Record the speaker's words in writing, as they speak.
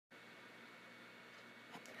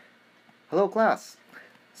Hello class.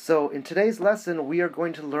 So in today's lesson we are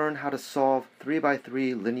going to learn how to solve 3 by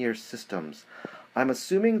 3 linear systems. I'm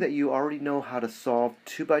assuming that you already know how to solve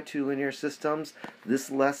 2 by 2 linear systems. This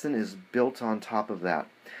lesson is built on top of that.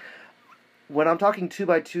 When I'm talking 2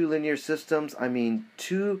 by 2 linear systems, I mean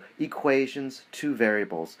 2 equations, 2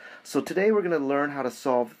 variables. So today we're going to learn how to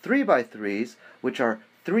solve 3 by 3s, which are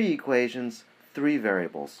 3 equations, 3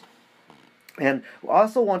 variables. And I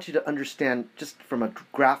also want you to understand, just from a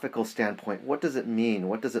graphical standpoint, what does it mean?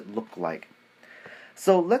 What does it look like?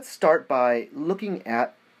 So let's start by looking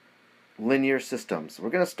at linear systems. We're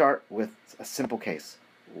going to start with a simple case,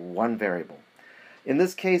 one variable. In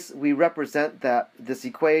this case, we represent this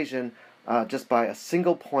equation just by a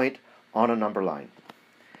single point on a number line.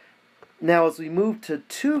 Now, as we move to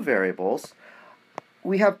 2 variables,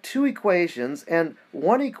 we have 2 equations, and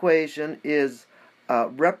one equation is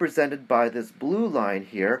represented by this blue line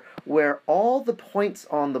here, where all the points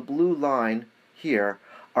on the blue line here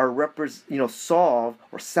are solve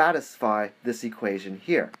or satisfy this equation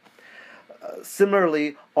here.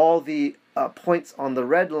 Similarly, all the points on the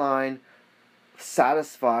red line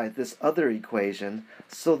satisfy this other equation.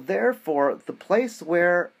 So therefore, the place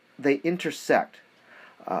where they intersect,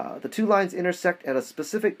 the 2 lines intersect at a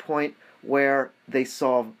specific point where they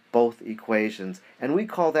solve both equations, and we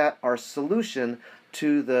call that our solution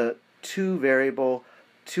to the 2 variable,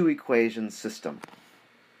 2 equation system.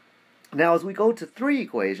 Now as we go to 3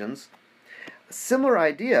 equations, similar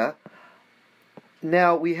idea.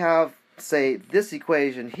 Now we have, say, this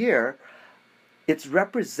equation here. It's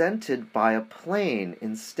represented by a plane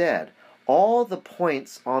instead. All the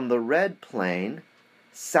points on the red plane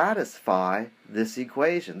satisfy this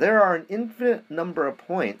equation. There are an infinite number of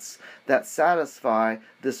points that satisfy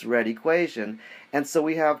this red equation, and so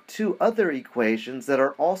we have 2 other equations that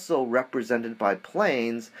are also represented by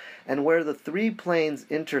planes, and where the 3 planes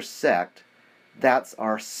intersect, that's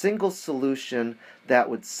our single solution that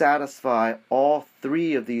would satisfy all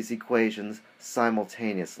 3 of these equations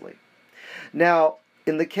simultaneously. Now,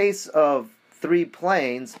 in the case of 3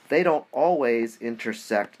 planes, they don't always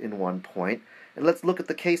intersect in one point. And let's look at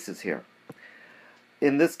the cases here.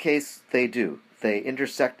 In this case, they do. They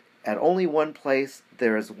intersect at only one place.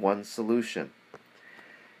 There is one solution.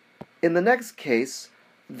 In the next case,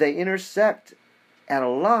 they intersect at a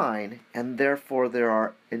line, and therefore there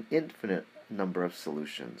are an infinite number of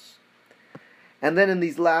solutions. And then in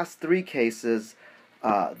these last 3 cases,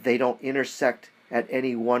 they don't intersect at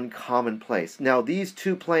any one common place. Now, these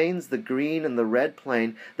 2 planes, the green and the red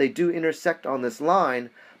plane, they do intersect on this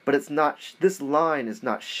line, but it's not. This line is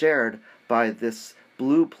not shared by this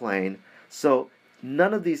blue plane, so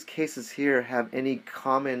none of these cases here have any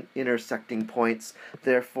common intersecting points.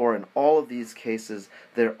 Therefore, in all of these cases,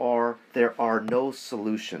 there are no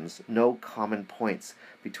solutions, no common points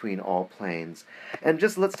between all planes. And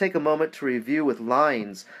just let's take a moment to review with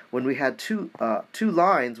lines. When we had two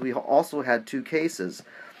lines, we also had 2 cases.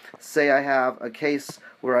 Say I have a case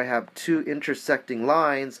where I have 2 intersecting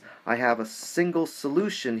lines. I have a single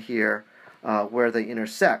solution here where they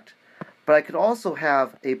intersect. But I could also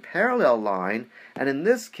have a parallel line, and in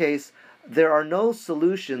this case, there are no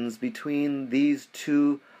solutions between these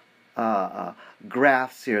 2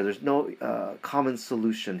 graphs here. There's no common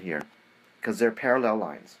solution here because they're parallel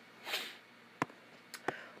lines.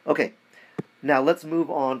 Okay, now let's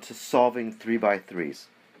move on to solving 3 by 3s.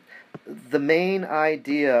 The main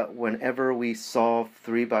idea whenever we solve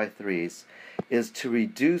 3 by 3s is to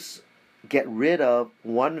get rid of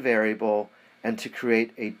one variable and to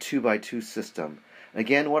create a 2 by 2 system.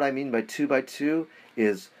 Again, what I mean by 2 by 2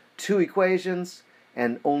 is 2 equations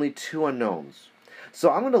and only 2 unknowns.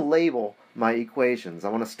 So I'm going to label my equations. I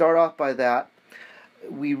want to start off by that.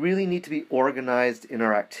 We really need to be organized in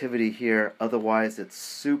our activity here, otherwise it's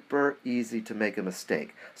super easy to make a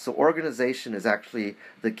mistake. So organization is actually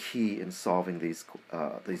the key in solving these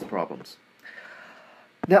problems.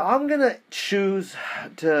 Now I'm going to choose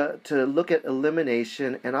to look at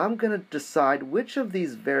elimination, and I'm going to decide which of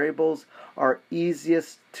these variables are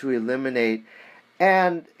easiest to eliminate,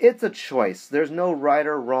 and it's a choice. There's no right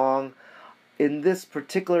or wrong. In this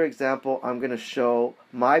particular example, I'm going to show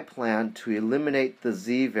my plan to eliminate the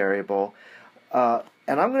z variable, and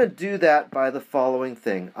I'm going to do that by the following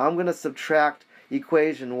thing. I'm going to subtract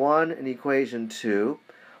equation 1 and equation 2,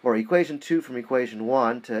 or equation 2 from equation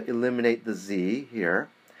 1 to eliminate the z here.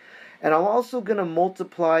 And I'm also going to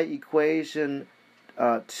multiply equation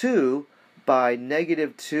 2 by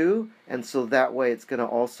 -2, and so that way it's going to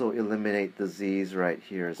also eliminate the z's right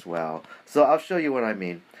here as well. So I'll show you what I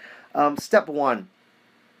mean. Step 1,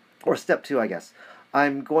 or step 2, I guess.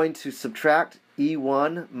 I'm going to subtract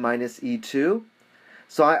e1 minus e2.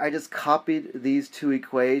 So I just copied these two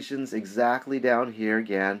equations exactly down here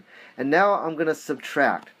again. And now I'm going to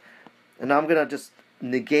subtract. And I'm going to just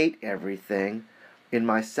negate everything in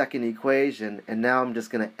my second equation. And now I'm just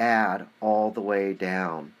going to add all the way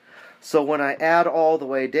down. So when I add all the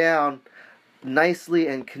way down, nicely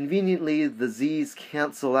and conveniently the z's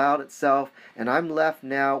cancel out itself. And I'm left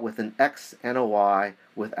now with an x and a y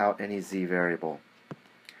without any z variable.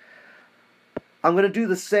 I'm going to do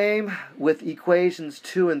the same with equations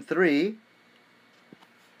 2 and 3,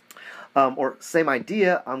 or same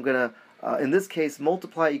idea. I'm going to, in this case,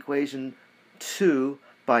 multiply equation 2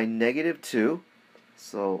 by -2.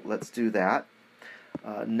 So let's do that.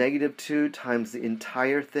 -2 times the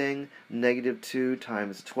entire thing, -2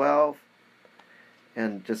 times 12.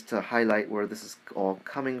 And just to highlight where this is all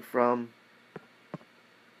coming from,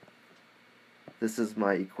 this is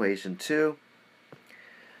my equation 2.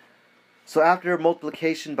 So after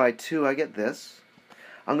multiplication by 2, I get this.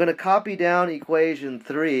 I'm going to copy down equation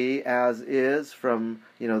 3 as is from,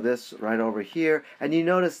 this right over here. And you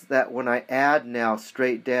notice that when I add now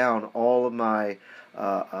straight down all of my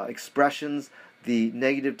expressions, the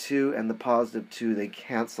 -2 and the +2, they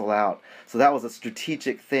cancel out. So that was a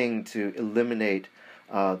strategic thing to eliminate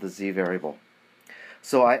the z variable.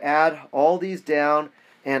 So I add all these down,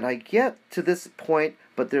 and I get to this point,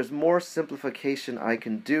 but there's more simplification I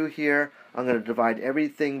can do here. I'm going to divide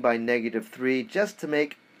everything by -3 just to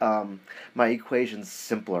make my equations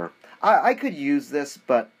simpler. I could use this,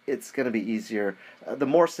 but it's going to be easier. The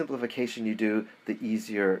more simplification you do, the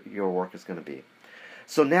easier your work is going to be.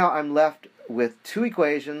 So now I'm left with two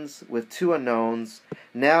equations with two unknowns.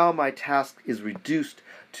 Now my task is reduced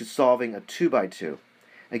to solving a 2 by 2.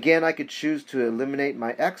 Again, I could choose to eliminate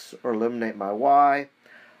my x or eliminate my y.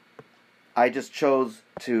 I just chose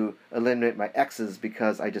to eliminate my x's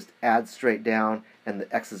because I just add straight down and the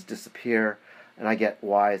x's disappear and I get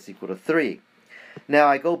y is equal to 3. Now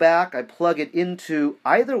I go back, I plug it into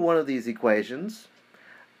either one of these equations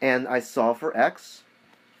and I solve for x.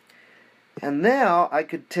 And now I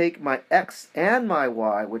could take my x and my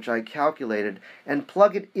y, which I calculated, and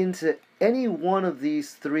plug it into any one of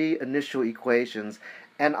these three initial equations.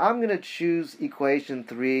 And I'm going to choose equation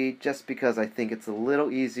 3 just because I think it's a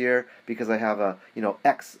little easier, because I have a,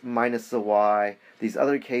 x minus a y. These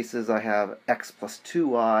other cases I have x plus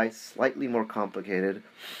 2y, slightly more complicated.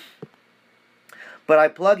 But I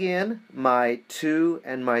plug in my 2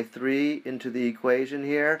 and my 3 into the equation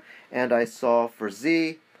here, and I solve for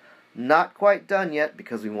z. Not quite done yet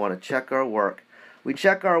because we want to check our work. We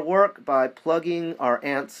check our work by plugging our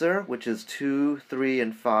answer, which is 2, 3,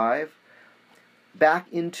 and 5, back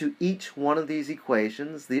into each one of these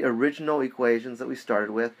equations, the original equations that we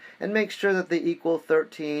started with, and make sure that they equal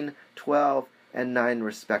 13, 12, and 9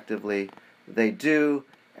 respectively. They do,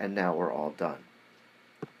 and now we're all done.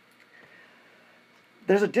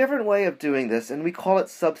 There's a different way of doing this, and we call it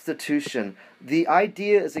substitution. The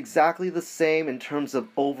idea is exactly the same in terms of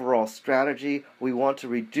overall strategy. We want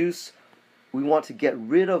to get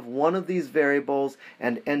rid of one of these variables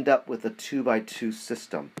and end up with a 2 by 2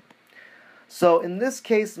 system. So in this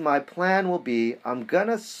case, my plan will be, I'm going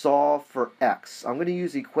to solve for x. I'm going to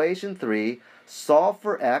use equation 3, solve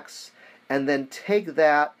for x, and then take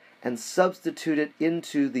that and substitute it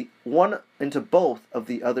into both of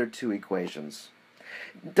the other two equations.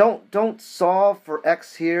 Don't solve for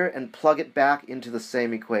x here and plug it back into the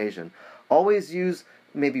same equation. Always use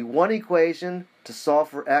maybe one equation to solve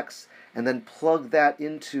for x and then plug that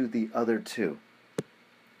into the other two.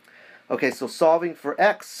 Okay, so solving for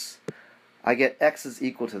x, I get x is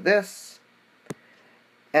equal to this.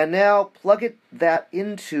 And now plug that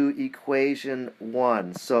into equation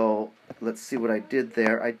 1. So let's see what I did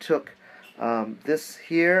there. I took this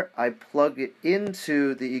here, I plugged it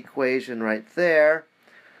into the equation right there.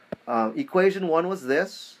 Equation 1 was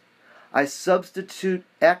this. I substitute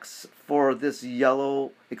x for this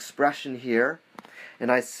yellow expression here,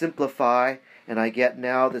 and I simplify, and I get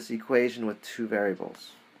now this equation with two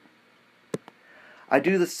variables. I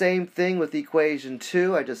do the same thing with equation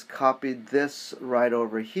 2. I just copied this right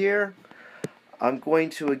over here. I'm going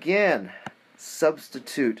to again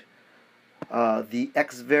substitute the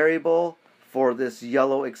x variable for this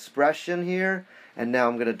yellow expression here, and now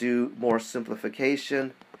I'm going to do more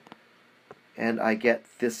simplification, and I get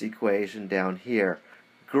this equation down here.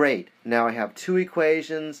 Great. Now I have two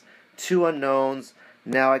equations, two unknowns.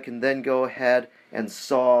 Now I can then go ahead and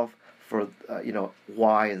solve for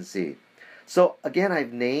y and z. So again,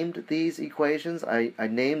 I've named these equations. I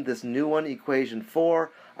named this new one equation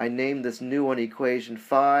 4. I named this new one equation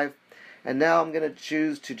 5. And now I'm going to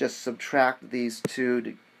choose to just subtract these two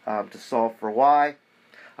to solve for y.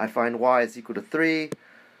 I find y is equal to 3,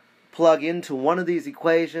 plug into one of these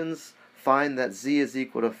equations, find that z is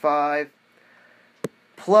equal to 5,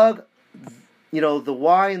 plug the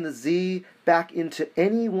y and the z back into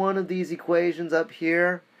any one of these equations up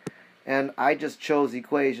here, and I just chose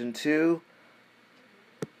equation 2,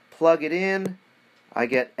 plug it in, I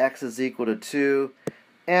get x is equal to 2,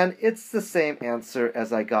 and it's the same answer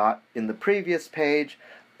as I got in the previous page.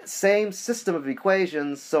 Same system of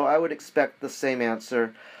equations, so I would expect the same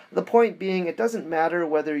answer. The point being, it doesn't matter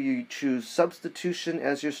whether you choose substitution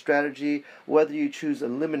as your strategy, whether you choose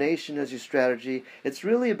elimination as your strategy. It's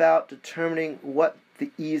really about determining what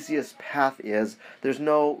the easiest path is. There's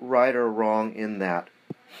no right or wrong in that.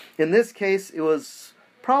 In this case, it was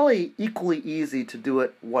probably equally easy to do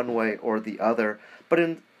it one way or the other, but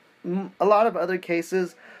in a lot of other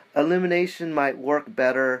cases, elimination might work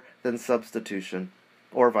better than substitution,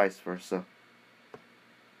 or vice versa.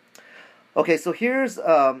 Okay, so here's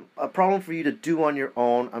a problem for you to do on your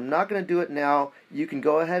own. I'm not going to do it now. You can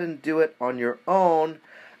go ahead and do it on your own,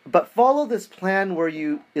 but follow this plan where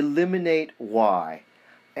you eliminate y.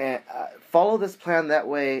 And follow this plan, that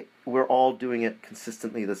way we're all doing it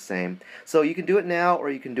consistently the same. So you can do it now, or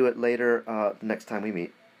you can do it later next time we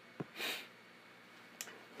meet.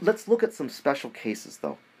 Let's look at some special cases,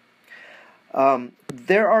 though.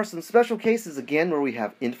 There are some special cases, again, where we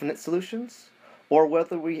have infinite solutions, or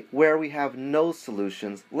where we have no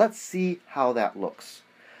solutions. Let's see how that looks.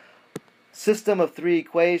 System of 3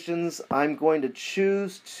 equations. I'm going to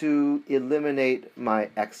choose to eliminate my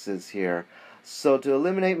x's here. So to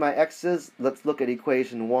eliminate my x's, let's look at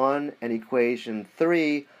equation 1 and equation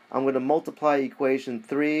 3. I'm going to multiply equation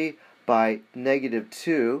 3 by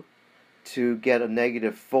 -2 to get a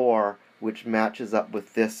 -4, which matches up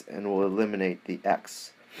with this and will eliminate the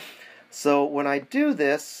x. So when I do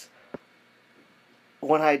this,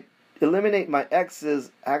 when I eliminate my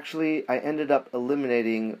x's, actually I ended up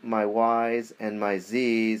eliminating my y's and my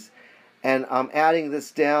z's, and I'm adding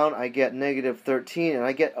this down. I get -13, and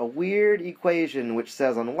I get a weird equation which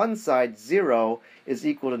says on one side 0 is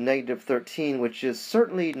equal to -13, which is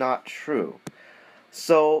certainly not true.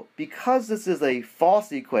 So because this is a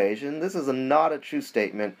false equation, this is not a true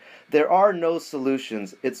statement, there are no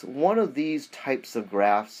solutions. It's one of these types of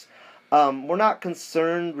graphs. We're not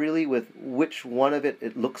concerned really with which one of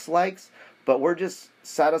it looks like, but we're just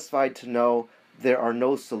satisfied to know there are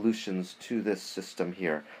no solutions to this system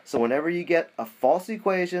here. So whenever you get a false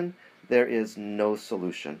equation, there is no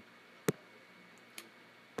solution.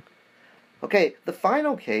 Okay, the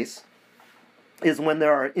final case is when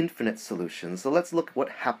there are infinite solutions. So let's look at what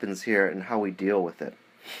happens here and how we deal with it.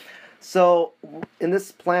 So in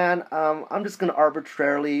this plan, I'm just going to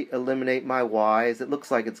arbitrarily eliminate my y's. It looks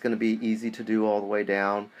like it's going to be easy to do all the way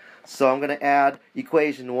down. So I'm going to add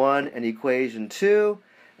equation 1 and equation 2.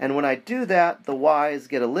 And when I do that, the y's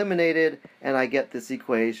get eliminated, and I get this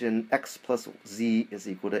equation, x plus z is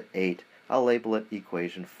equal to 8. I'll label it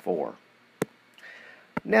equation 4.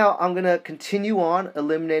 Now I'm going to continue on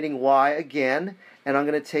eliminating y again, and I'm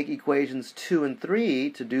going to take equations 2 and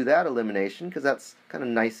 3 to do that elimination, because that's kind of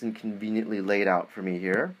nice and conveniently laid out for me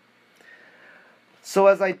here. So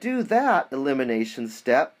as I do that elimination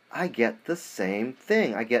step, I get the same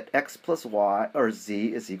thing. I get x plus y, or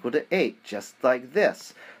z, is equal to 8, just like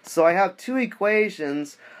this. So I have two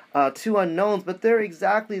equations, two unknowns, but they're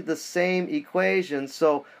exactly the same equation.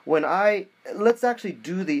 So when let's actually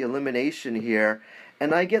do the elimination here,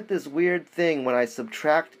 and I get this weird thing when I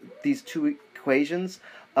subtract these two equations.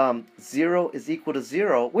 0 is equal to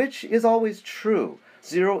 0, which is always true.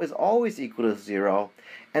 0 is always equal to 0,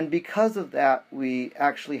 and because of that, we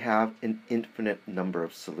actually have an infinite number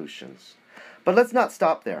of solutions. But let's not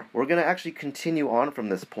stop there. We're going to actually continue on from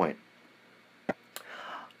this point.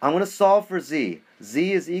 I'm going to solve for z.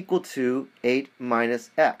 Z is equal to 8 minus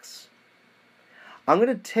x. I'm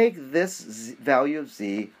going to take this value of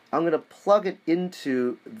z, I'm going to plug it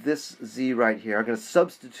into this z right here. I'm going to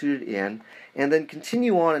substitute it in, and then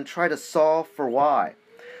continue on and try to solve for y.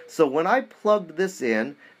 So when I plugged this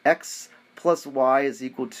in, x plus y is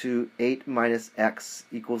equal to 8 minus x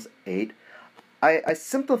equals 8. I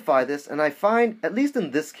simplify this, and I find, at least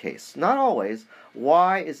in this case, not always,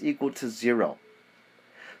 y is equal to 0.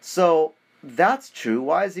 So that's true.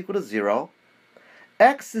 Y is equal to 0.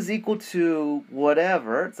 X is equal to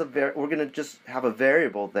whatever. We're going to just have a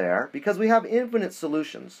variable there because we have infinite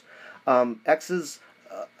solutions. X is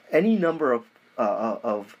any number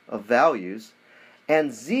of values.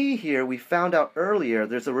 And z here, we found out earlier,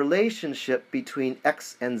 there's a relationship between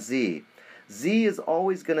x and z. Z is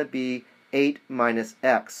always going to be 8 minus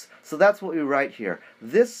x. So that's what we write here.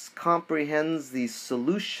 This comprehends the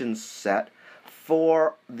solution set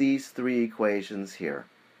for these three equations here.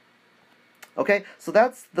 Okay, so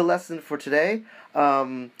that's the lesson for today.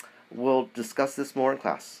 We'll discuss this more in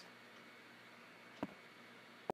class.